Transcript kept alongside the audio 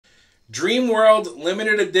Dream World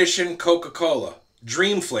limited edition Coca-Cola.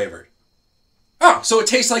 Dream flavored. Oh, so it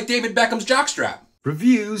tastes like David Beckham's jockstrap.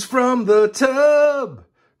 Reviews from the tub.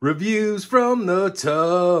 Reviews from the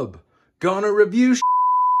tub. Gonna review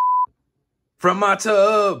from my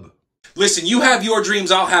tub. Listen, you have your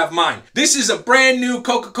dreams, I'll have mine. This is a brand new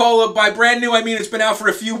Coca-Cola. By brand new, I mean it's been out for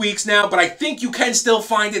a few weeks now, but I think you can still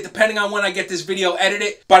find it depending on when I get this video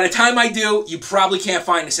edited. By the time I do, you probably can't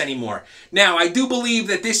find this anymore. Now, I do believe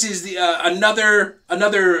that this is the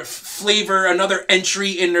another flavor, another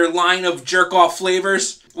entry in their line of jerk-off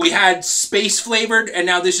flavors. We had space flavored, and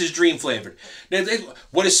now this is dream flavored. Now,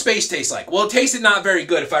 what does space taste like? Well, it tasted not very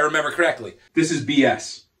good, if I remember correctly. This is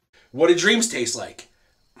BS. What do dreams taste like?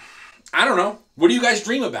 I don't know. What do you guys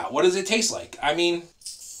dream about? What does it taste like? I mean,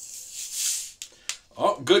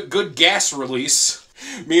 oh, good gas release.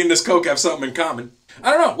 Me and this Coke have something in common.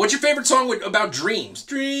 I don't know. What's your favorite song about dreams?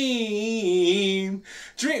 Dream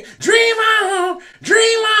on,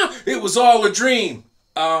 dream on. It was all a dream.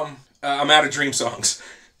 I'm out of dream songs.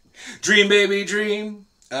 Dream, baby, dream.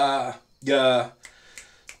 The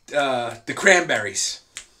Cranberries.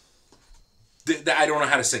 I don't know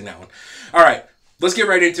how to sing that one. All right, let's get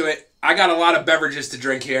right into it. I got a lot of beverages to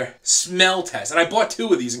drink here. Smell test. And I bought 2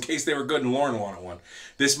 of these in case they were good and Lauren wanted one.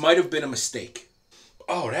 This might have been a mistake.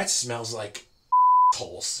 Oh, that smells like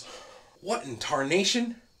holes. What in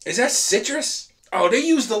tarnation? Is that citrus? Oh, they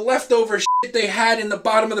used the leftover shit they had in the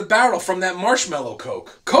bottom of the barrel from that marshmallow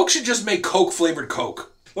Coke. Coke should just make Coke flavored Coke.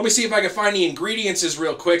 Let me see if I can find the ingredients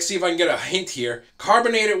real quick, see if I can get a hint here.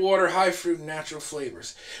 Carbonated water, high fruit, natural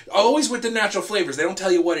flavors. Always with the natural flavors, they don't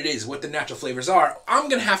tell you what it is, what the natural flavors are. I'm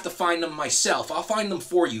going to have to find them myself. I'll find them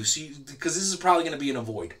for you, because this is probably going to be an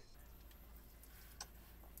avoid.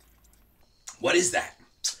 What is that?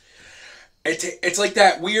 It's like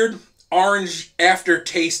that weird orange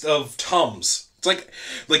aftertaste of Tums. It's like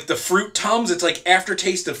the fruit Tums, it's like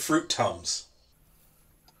aftertaste of fruit Tums.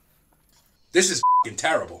 This is f***ing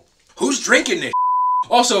terrible. Who's drinking this?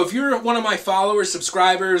 Also, if you're one of my followers,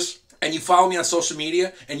 subscribers, and you follow me on social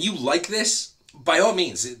media, and you like this, by all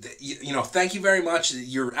means, you know, thank you very much.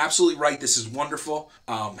 You're absolutely right. This is wonderful.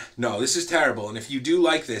 No, this is terrible. And if you do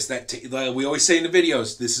like this, like we always say in the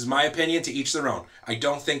videos, this is my opinion, to each their own. I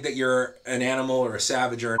don't think that you're an animal or a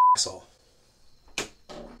savage or an asshole.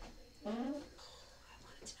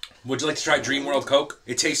 Would you like to try Dream World Coke?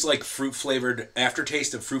 It tastes like fruit-flavored,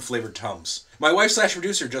 aftertaste of fruit-flavored Tums. My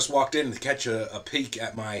wife/producer just walked in to catch a peek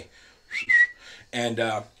at my... And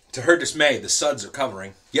to her dismay, the suds are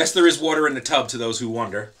covering. Yes, there is water in the tub, to those who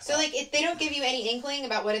wonder. So, like, if they don't give you any inkling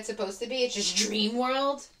about what it's supposed to be, it's just Dream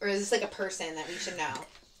World? Or is this like a person that we should know?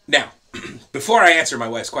 Now, before I answer my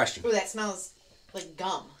wife's question... Ooh, that smells like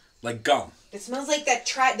gum. Like gum. It smells like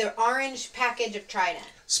the orange package of Trident.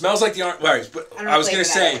 Smells like the orange. Right, but I was going to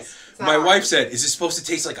say, my wife said, is it supposed to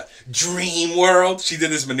taste like a Dream World? She did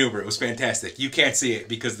this maneuver. It was fantastic. You can't see it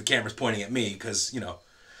because the camera's pointing at me because, you know,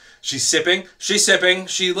 she's sipping. She's sipping.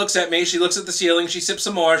 She looks at me. She looks at the ceiling. She sips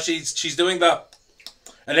some more. She's doing the...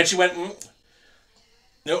 And then she went...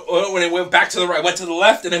 No, when it went back to the right. Went to the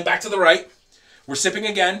left and then back to the right. We're sipping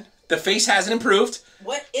again. The face hasn't improved.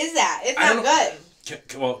 What is that? It's not good.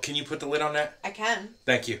 Well, can you put the lid on that? I can.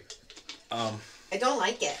 Thank you. I don't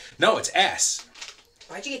like it. No, it's ass.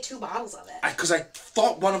 Why'd you get 2 bottles of it? Because I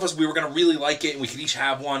thought one of us, we were going to really like it and we could each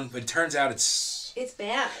have one, but it turns out it's... It's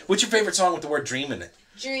bad. What's your favorite song with the word dream in it?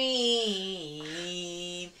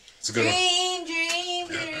 Dream. It's a good one.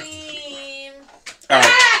 Dream. All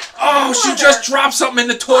right. Oh, she just dropped something in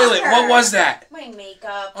the toilet. What was that? My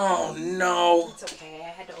makeup. Oh, no. It's okay. I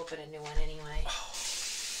had to open a new one anyway.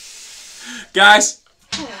 Guys,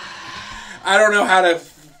 I don't know how to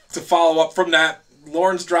follow up from that.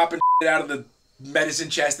 Lauren's dropping out of the medicine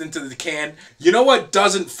chest into the can. You know what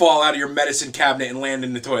doesn't fall out of your medicine cabinet and land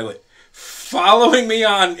in the toilet? Following me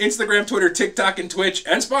on Instagram, Twitter, TikTok, and Twitch,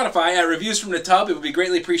 and Spotify at Reviews from the Tub. It would be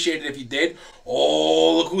greatly appreciated if you did.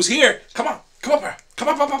 Oh, look who's here. Come on. Come on, Come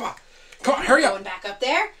on, Papa. Come on, hurry up. Going back up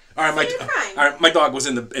there? All right, my dog was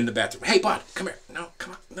in the bathroom. Hey, bud, come here. No,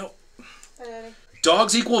 come on. No. Hi, Daddy.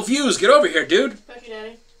 Dogs equal views. Get over here, dude. Fuck you,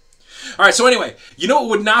 Daddy. All right, so anyway, you know what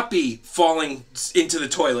would not be falling into the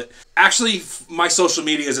toilet? Actually, my social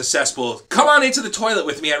media is a cesspool. Come on into the toilet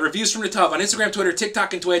with me at Reviews from the Tub on Instagram, Twitter,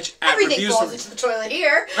 TikTok, and Twitch. At Everything Reviews falls into the toilet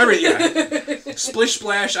here. Yeah. Splish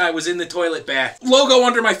splash, I was in the toilet bath. Logo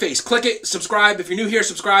under my face. Click it, subscribe. If you're new here,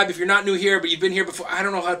 subscribe. If you're not new here, but you've been here before, I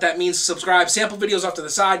don't know what that means, subscribe. Sample videos off to the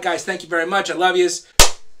side. Guys, thank you very much. I love yous.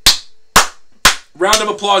 Round of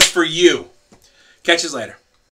applause for you. Catch you later.